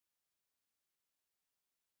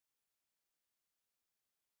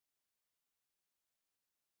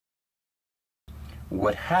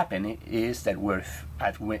what happened is that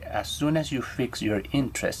as soon as you fix your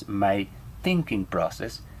interest, my thinking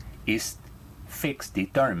process is fixed,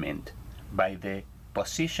 determined by the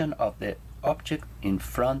position of the object in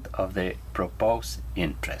front of the proposed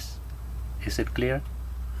interest. Is it clear?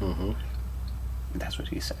 Mm-hmm. That's what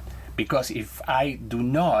he said. Because if I do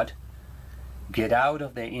not get out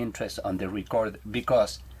of the interest on the recorder,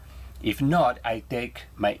 because if not, I take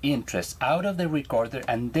my interest out of the recorder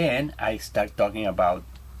and then I start talking about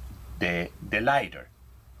the lighter.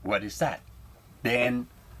 What is that? Then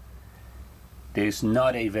there's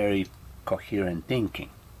not a very coherent thinking.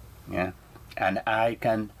 Yeah? And I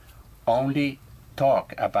can only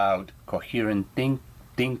talk about coherent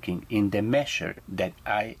thinking in the measure that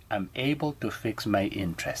I am able to fix my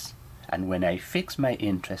interest. And when I fix my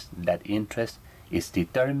interest, that interest is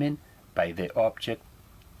determined by the object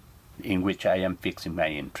in which I am fixing my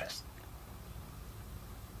interest.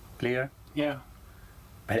 Clear? Yeah.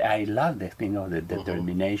 But I love the thing of the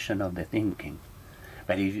determination of the thinking.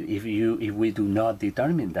 But if we do not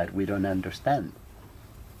determine that, we don't understand.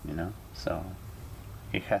 You know? So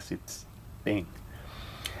it has its thing.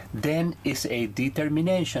 Then is a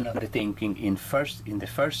determination of the thinking in the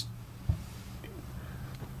first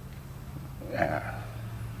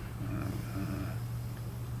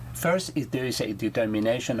first is there is a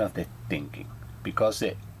determination of the thinking, because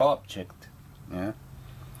the object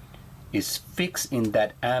is fixed in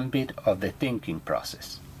that ambit of the thinking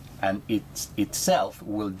process, and itself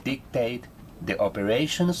will dictate the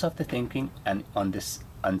operations of the thinking.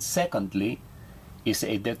 And secondly is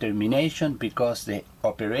a determination because the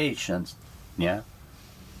operations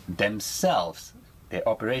themselves, the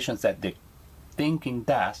operations that the thinking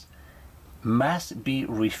does, must be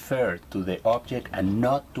referred to the object and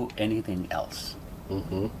not to anything else.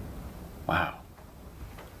 Mm-hmm. Wow.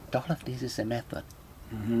 All of this is a method,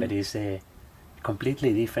 but it's a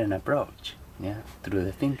completely different approach, through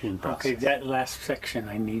the thinking process. Okay, that last section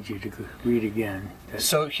I need you to read again.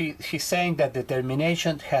 So he's saying that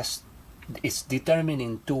determination is determined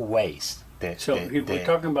in two ways. We're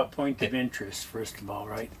talking about point of interest, first of all,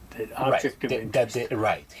 right? The object of interest.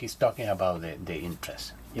 Right, he's talking about the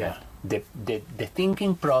interest. Yeah. The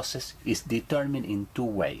thinking process is determined in two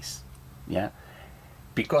ways,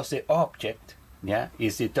 because the object,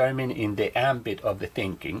 is determined in the ambit of the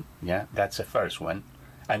thinking, that's the first one,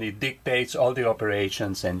 and it dictates all the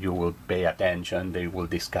operations, and you will pay attention, they will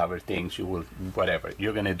discover things, you will, whatever,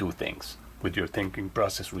 you're going to do things with your thinking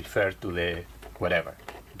process, refer to the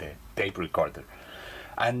tape recorder.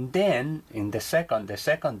 And then in the second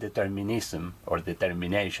determinism, or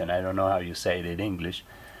determination, I don't know how you say it in English,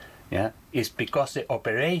 is because the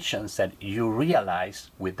operations that you realize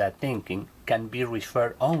with that thinking can be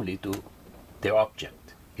referred only to the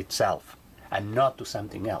object itself and not to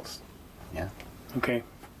something else. Okay.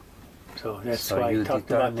 So that's why I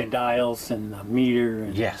talked about the dials and the meter.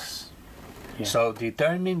 And yes. Yeah. So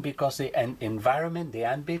determine because the environment, the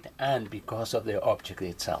ambit, and because of the object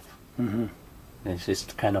itself. Mm-hmm. This is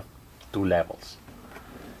kind of two levels.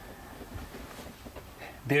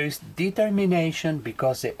 There is determination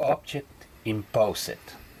because the object imposes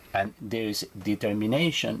it, and there is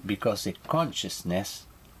determination because the consciousness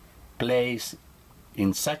plays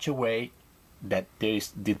in such a way that there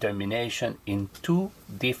is determination in two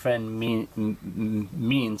different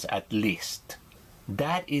means at least.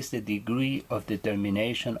 That is the degree of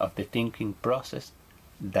determination of the thinking process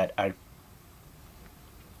that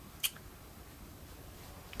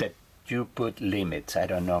you put limits. I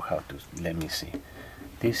don't know how to, let me see.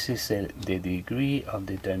 This is the degree of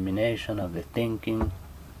determination of the thinking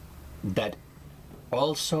that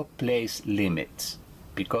also plays limits,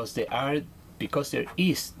 because there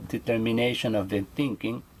is determination of the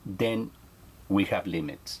thinking, then we have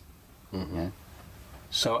limits. Mm-hmm.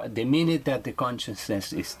 So the minute that the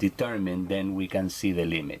consciousness is determined, then we can see the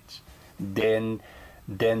limits. Then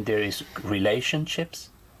there is relationships.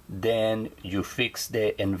 Then you fix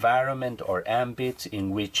the environment or ambits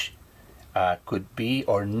in which could be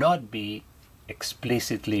or not be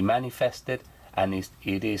explicitly manifested, and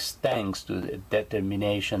it is thanks to the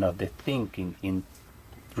determination of the thinking in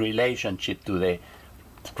relationship to the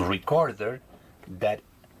recorder that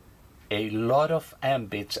a lot of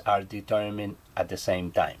ambits are determined at the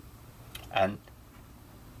same time. And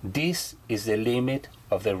this is the limit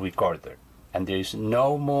of the recorder, and there is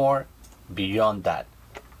no more beyond that.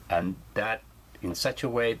 And that in such a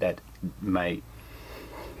way that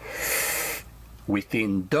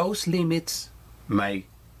within those limits, my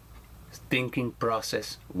thinking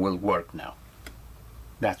process will work now.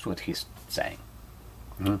 That's what he's saying.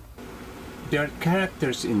 Mm-hmm. There are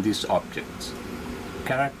characters in these objects,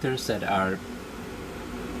 characters that are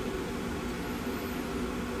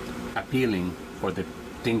appealing for the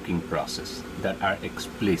thinking process, that are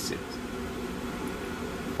explicit.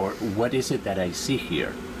 Or what is it that I see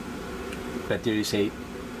here? But there is an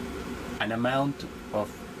amount of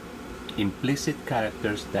implicit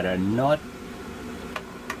characters that are not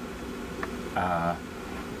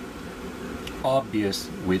obvious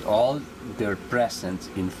with all their presence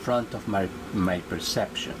in front of my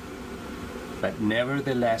perception. But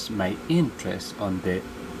nevertheless, my interest on the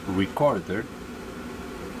recorder,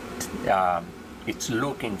 it's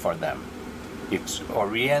looking for them. It's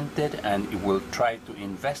oriented, and it will try to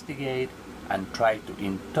investigate and try to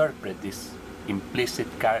interpret these implicit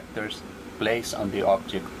characters placed on the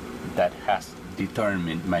object that has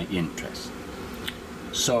determined my interest.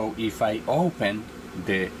 So if I open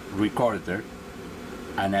the recorder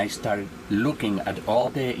and I start looking at all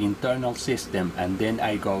the internal system, and then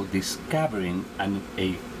I go discovering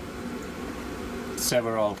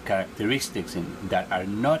several characteristics that are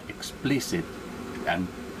not explicit and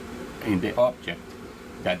in the object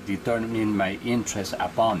that determine my interest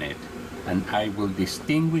upon it, and I will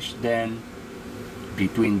distinguish then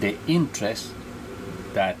between the interest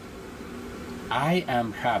that I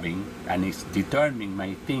am having and is determining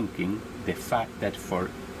my thinking, the fact that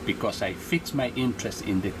because I fix my interest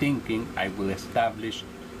in the thinking, I will establish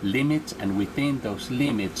limits, and within those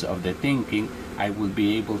limits of the thinking I will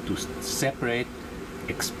be able to separate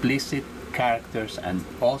explicit characters and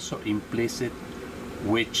also implicit,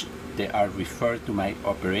 which they are referred to my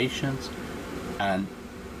operations, and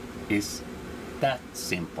is that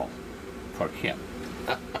simple for him.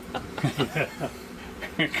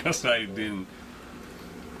 Because I didn't.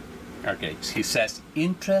 Okay, he says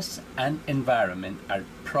interest and environment are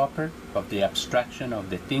proper of the abstraction of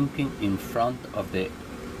the thinking in front of the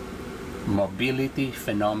mobility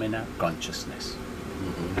phenomena consciousness.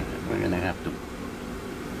 We're gonna have to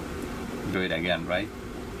do it again, right?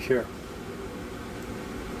 Sure.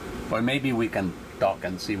 Or maybe we can talk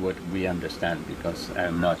and see what we understand, because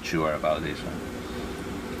I'm not sure about this one.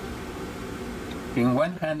 In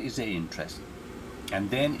one hand is the interest, and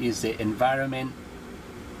then is the environment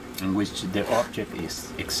in which the object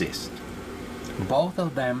exists. Both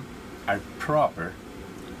of them are proper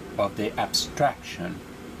of the abstraction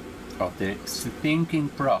of the thinking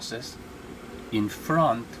process in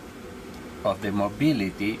front of the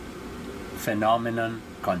mobility phenomenon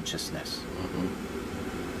consciousness.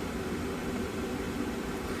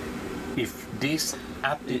 If this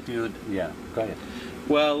aptitude, yeah, go ahead.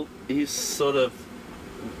 Well, he's sort of,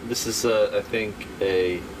 this is I think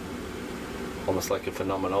almost like a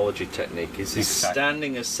phenomenology technique. He's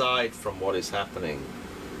standing aside from what is happening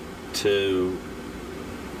to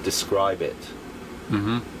describe it.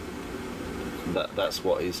 That's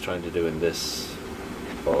what he's trying to do in this,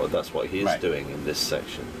 or that's what he is doing in this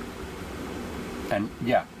section. And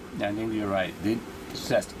yeah, I think you're right. It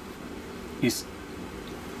says, if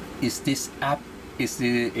this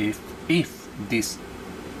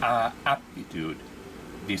aptitude,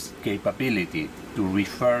 this capability to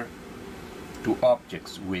refer to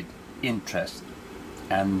objects with interest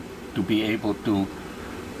and to be able to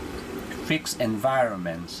fix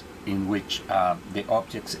environments in which the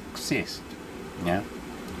objects exist, yeah?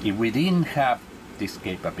 If we didn't have this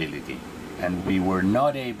capability and we were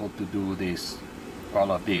not able to do this,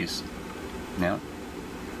 all of this, yeah?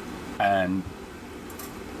 And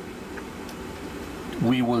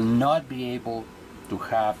we will not be able to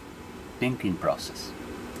have thinking process.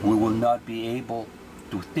 We will not be able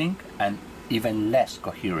to think, and even less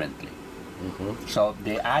coherently. So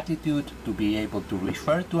the attitude to be able to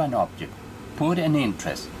refer to an object, put an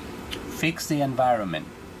interest, fix the environment,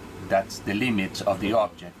 that's the limits of the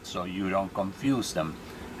object, so you don't confuse them,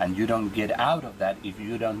 and you don't get out of that. If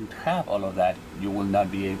you don't have all of that, you will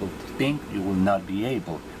not be able to think, you will not be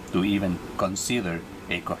able to even consider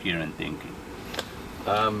a coherent thinking.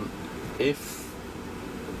 If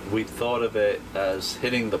we thought of it as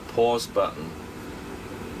hitting the pause button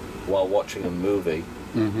while watching a movie,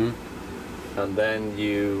 and then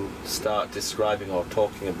you start describing or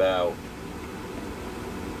talking about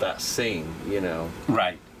that scene, you know.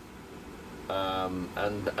 Right.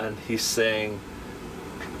 And he's saying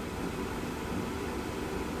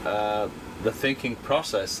the thinking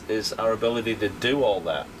process is our ability to do all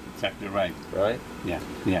that. Exactly right. Right? Yeah.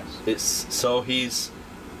 Yes. It's so he's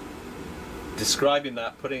describing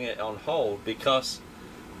that, putting it on hold, because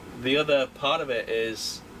the other part of it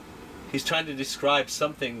is he's trying to describe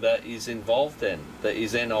something that he's involved in, that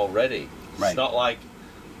he's in already. Right. It's not like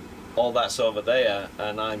all that's over there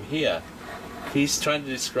and I'm here. He's trying to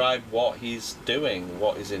describe what he's doing,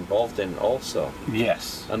 what he's involved in also.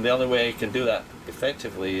 Yes. And the only way he can do that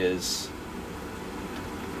effectively is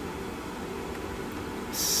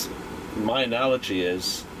my analogy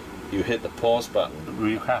is you hit the pause button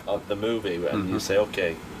of the movie and you say,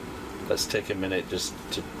 okay, let's take a minute just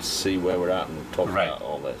to see where we're at and talk about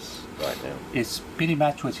all this right now. It's pretty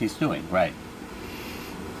much what he's doing, right?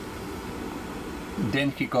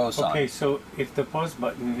 Then he goes on. Okay, so if the pause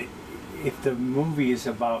button, if the movie is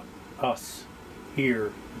about us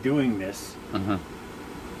here doing this,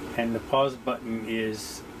 and the pause button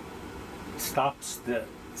stops the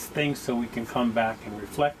thing so we can come back and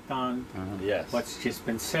reflect on what's just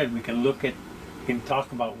been said, we can look at and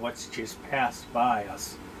talk about what's just passed by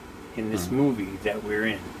us in this movie that we're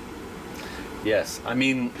in. Yes, I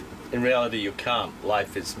mean, in reality you can't.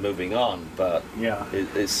 Life is moving on, but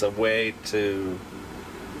it's a way to...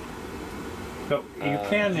 But you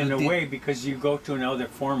can in a way, because you go to another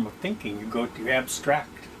form of thinking. You go to abstract.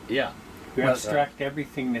 Yeah. You abstract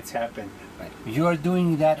everything that's happened. Right. You are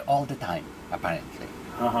doing that all the time, apparently.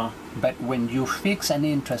 But when you fix an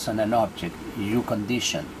interest on an object, you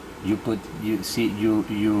condition. You put, you see,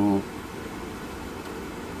 you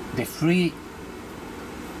the free,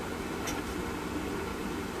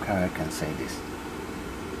 how I can say this,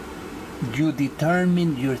 you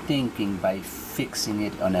determine your thinking by fixing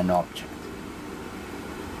it on an object.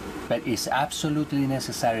 But it's absolutely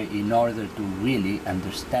necessary in order to really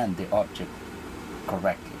understand the object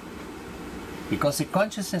correctly. Because the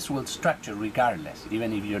consciousness will structure regardless,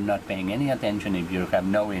 even if you're not paying any attention, if you have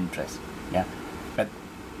no interest. Yeah. But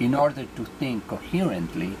in order to think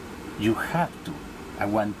coherently, you have to, at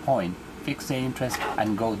one point, fix the interest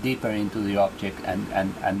and go deeper into the object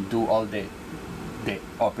and do all the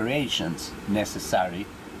operations necessary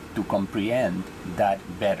to comprehend that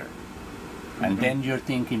better. And then your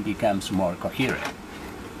thinking becomes more coherent,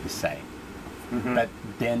 the same. But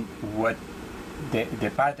then what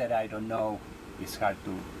the part that I don't know is hard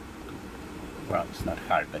to, well, it's not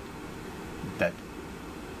hard, but that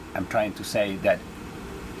I'm trying to say that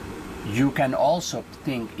you can also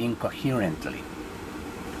think incoherently.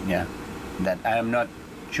 Yeah, that I am not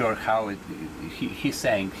sure how it, he's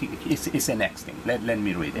saying, it's the next thing. Let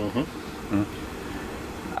me read it.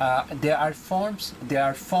 There are forms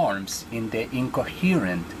in the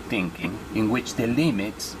incoherent thinking in which the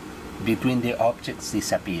limits between the objects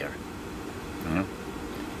disappear,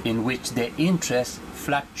 in which the interests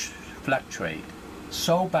fluctuate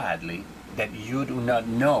so badly that you do not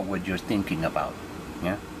know what you're thinking about.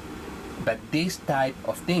 Yeah? But this type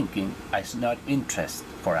of thinking is not interest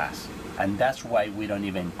for us, and that's why we don't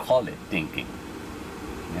even call it thinking.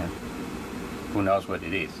 Yeah? Who knows what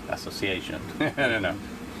it is? Association. I don't know.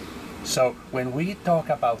 So when we talk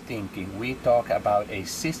about thinking, we talk about a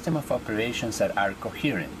system of operations that are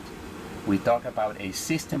coherent. We talk about a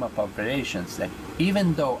system of operations that,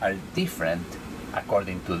 even though are different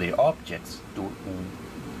according to the objects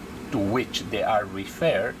to which they are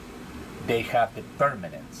referred, they have the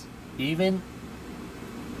permanence. Even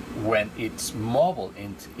when it's mobile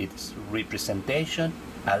in its representation,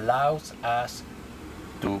 allows us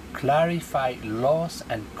to clarify laws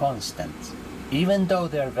and constants, even though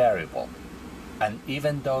they're variable, and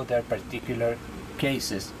even though there are particular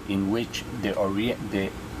cases in which the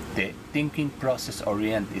thinking process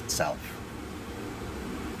orients itself.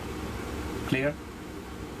 Clear?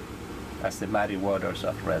 As the muddy waters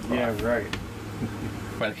of Red Rock. Yeah, right.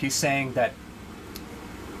 Well, he's saying that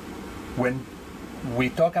when we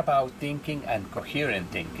talk about thinking and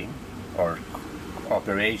coherent thinking, or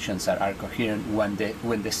operations that are coherent,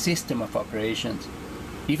 when the system of operations,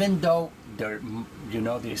 even though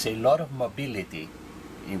there's a lot of mobility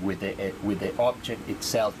with the object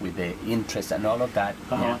itself, with the interest and all of that,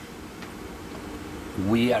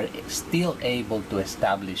 we are still able to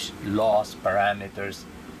establish laws, parameters,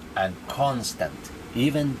 and constant,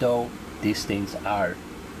 even though these things are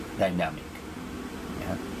dynamic.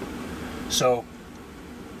 Yeah? So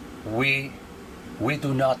we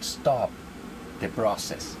do not stop the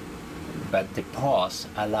process, but the pause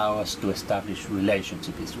allows us to establish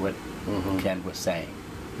relationship, is what Ken was saying.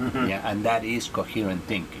 Yeah, and that is coherent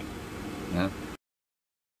thinking. Yeah?